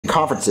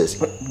conferences.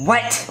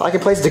 What? I can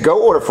place a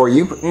to-go order for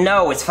you.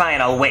 No, it's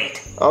fine. I'll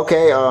wait.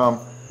 Okay,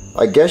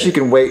 I guess you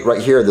can wait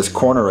right here, this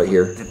corner right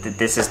here.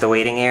 This is the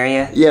waiting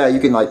area? Yeah, you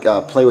can like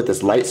play with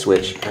this light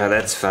switch. Oh,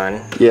 that's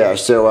fun. Yeah,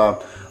 so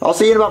I'll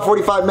see you in about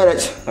 45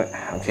 minutes.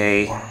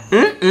 Okay.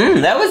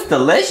 That was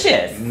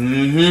delicious.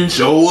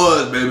 Sure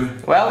was, baby.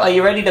 Well, are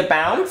you ready to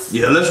bounce?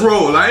 Yeah, let's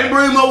roll. I ain't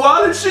bringing my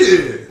wallet,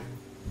 shit.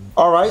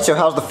 All right, so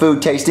how's the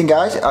food tasting,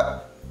 guys?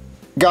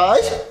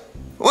 Guys?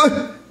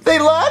 What? They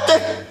left?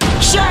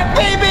 Chef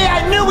Baby,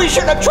 I knew we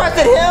shouldn't have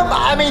trusted him.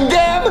 I mean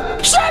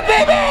them. Chef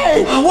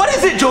Baby! What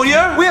is it,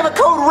 Junior? We have a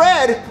code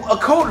red. A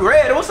code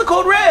red? What's the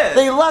code red?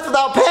 They left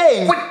without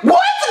paying. What?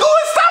 Go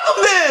and stop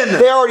them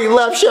then! They already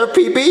left, Chef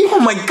Pee-Pee. Oh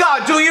my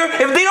God, Junior!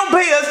 If they don't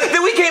pay us,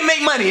 then we can't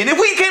make money. And if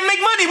we can't make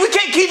money, we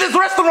can't keep this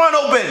restaurant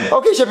open.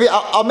 Okay, Chef Pee-Pee,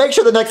 I'll make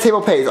sure the next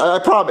table pays. I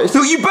promise.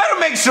 So you better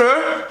make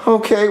sure.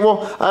 Okay,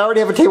 well, I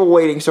already have a table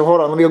waiting, so hold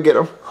on, let me go get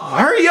them.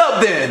 Hurry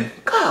up then.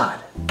 God.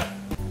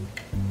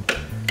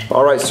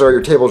 All right, sir,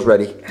 your table's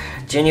ready.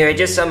 Junior, I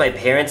just saw my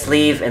parents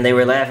leave, and they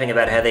were laughing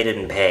about how they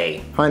didn't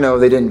pay. I know,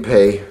 they didn't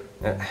pay.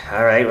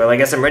 All right, well, I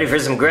guess I'm ready for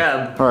some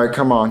grub. All right,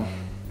 come on.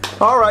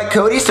 All right,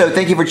 Cody, so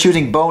thank you for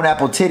choosing Bone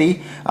Apple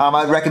Titty.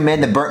 I'd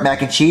recommend the burnt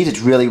mac and cheese. It's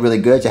really, really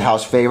good. It's a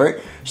house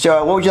favorite.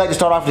 So what would you like to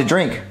start off with a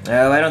drink?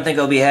 Oh, I don't think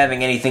I'll be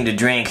having anything to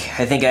drink.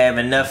 I think I have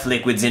enough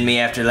liquids in me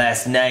after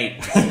last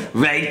night.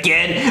 Right,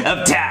 kid?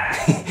 Up top.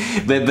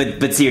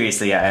 but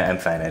seriously, I'm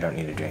fine. I don't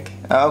need a drink.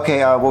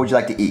 Okay, what would you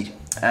like to eat?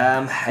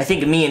 I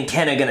think me and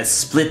Ken are gonna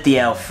split the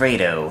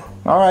Alfredo.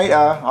 All right,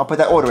 I'll put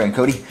that order in,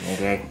 Cody.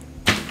 Okay.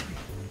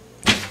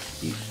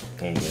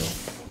 There you go.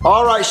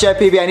 All right, Chef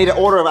Pee-Pee, I need an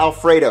order of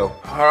Alfredo.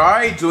 All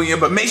right, Junior,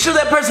 but make sure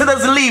that person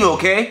doesn't leave,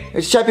 okay?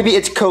 Chef Pee-Pee,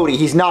 it's Cody.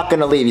 He's not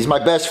gonna leave. He's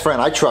my best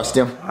friend. I trust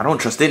him. I don't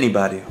trust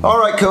anybody. All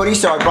right, Cody,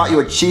 so I brought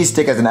you a cheese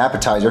stick as an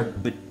appetizer.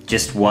 But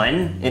just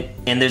one?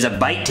 And there's a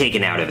bite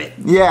taken out of it.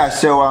 Yeah,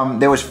 so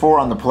there was 4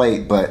 on the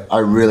plate, but I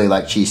really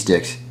like cheese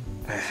sticks.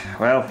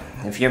 Well,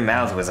 if your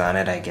mouth was on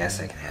it, I guess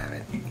I can have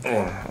it.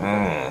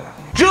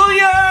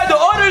 Junior, the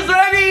order's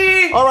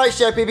ready! All right,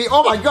 Chef Pee-Pee.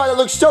 Oh my God, it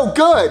looks so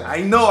good.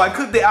 I know, I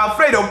cooked the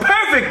Alfredo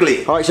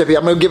perfectly. All right, Chef Pee-Pee,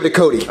 I'm gonna give it to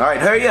Cody. All right,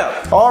 hurry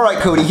up. All right,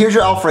 Cody, here's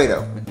your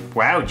Alfredo.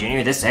 Wow,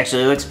 Junior, this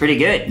actually looks pretty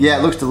good. Yeah,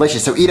 it looks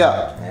delicious, so eat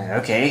up.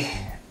 Okay.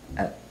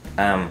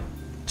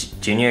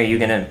 Junior, are you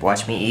gonna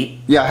watch me eat?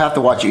 Yeah, I have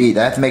to watch you eat.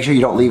 I have to make sure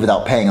you don't leave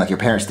without paying like your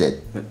parents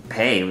did.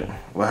 Pay?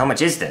 Well, how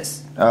much is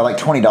this? Like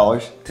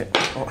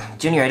 $20.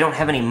 Junior, I don't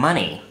have any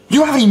money. You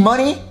don't have any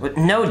money?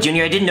 No,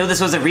 Junior, I didn't know this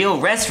was a real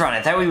restaurant.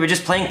 I thought we were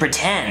just playing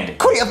pretend.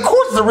 Cody, of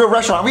course it's a real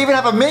restaurant. We even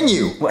have a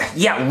menu.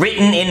 Yeah,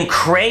 written in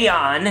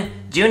crayon.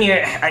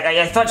 Junior,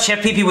 I thought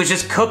Chef Pee-Pee was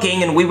just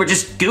cooking and we were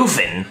just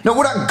goofing. No,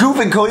 we're not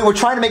goofing, Cody. We're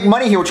trying to make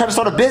money here. We're trying to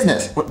start a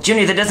business. Well,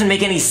 Junior, that doesn't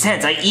make any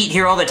sense. I eat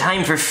here all the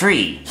time for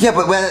free. Yeah,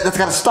 but that's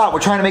gotta stop. We're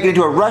trying to make it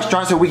into a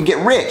restaurant so we can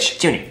get rich.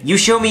 Junior, you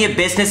show me a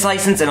business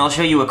license and I'll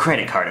show you a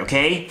credit card,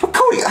 okay? But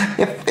Cody,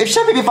 if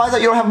Chef Pee-Pee finds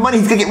out you don't have money,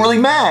 he's gonna get really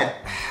mad.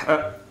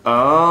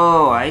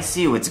 Oh, I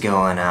see what's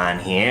going on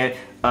here.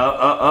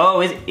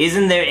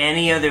 Isn't there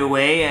any other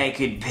way I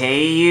could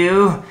pay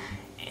you?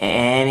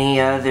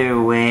 Any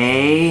other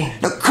way?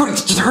 No, Cody,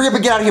 just hurry up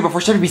and get out of here before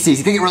Chef Pee-Pee sees.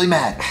 He's gonna get really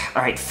mad.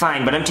 Alright,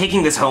 fine, but I'm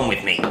taking this home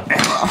with me.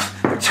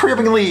 Just hurry up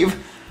and leave.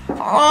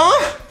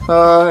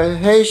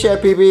 Hey,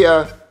 Chef Pee-Pee,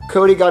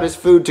 Cody got his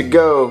food to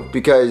go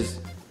because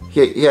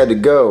he had to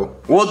go.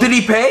 Well, did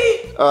he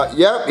pay?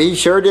 Yep, he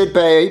sure did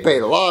pay. He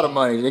paid a lot of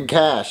money in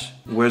cash.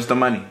 Where's the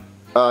money?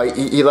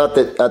 He left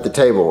it at the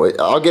table.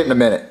 I'll get in a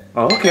minute.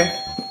 Oh, okay.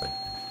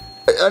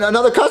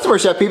 Another customer,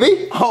 Chef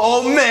Pee-Pee.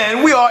 Oh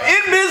man, we are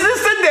in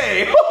business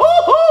today.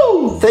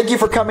 Thank you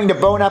for coming to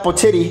Bone Apple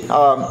Titty.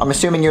 I'm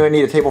assuming you're gonna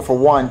need a table for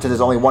 1 since there's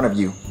only 1 of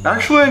you.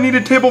 Actually, I need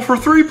a table for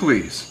 3,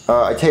 please.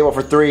 A table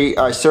for 3.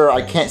 Sir,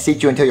 I can't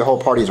seat you until your whole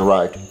party has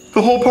arrived.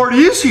 The whole party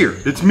is here.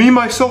 It's me,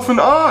 myself, and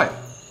I.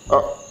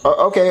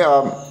 Okay,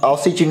 I'll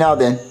seat you now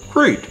then.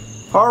 Great.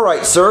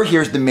 Alright, sir,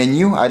 here's the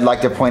menu. I'd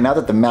like to point out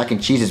that the mac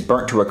and cheese is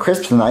burnt to a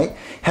crisp tonight.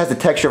 Has the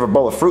texture of a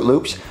bowl of Fruit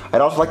Loops.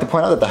 I'd also like to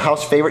point out that the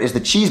house favorite is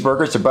the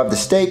cheeseburger. It's above the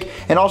steak.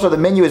 And also the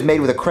menu is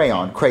made with a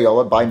crayon,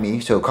 Crayola by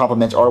me, so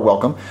compliments are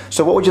welcome.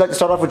 So what would you like to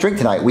start off with drink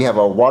tonight? We have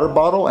a water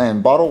bottle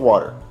and bottled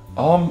water.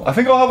 I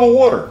think I'll have a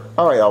water.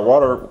 Alright, our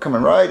water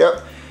coming right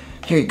up.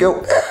 Here you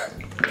go.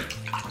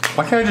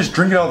 Why can't I just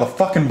drink it out of the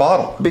fucking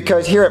bottle?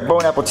 Because here at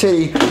Bone Apple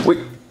Titty,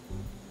 we...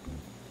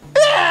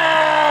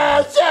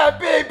 Chef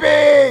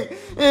Pee-Pee!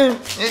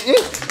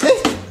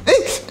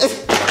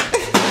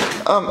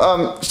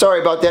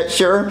 Sorry about that,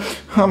 sir.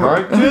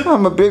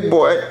 I'm a big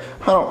boy.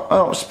 I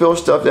don't spill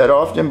stuff that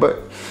often, but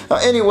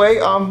anyway,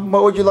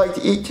 what would you like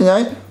to eat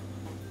tonight?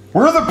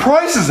 Where are the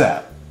prices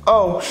at?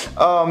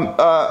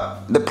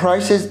 The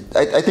prices,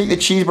 I think the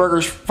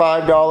cheeseburger's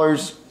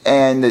 $5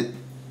 and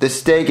the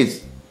steak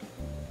is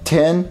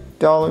 $10.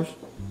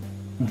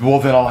 Well,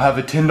 then I'll have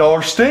a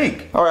 $10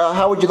 steak. All right,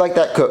 how would you like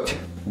that cooked?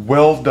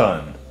 Well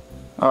done.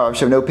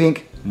 So no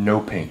pink? No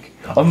pink.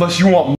 Unless you want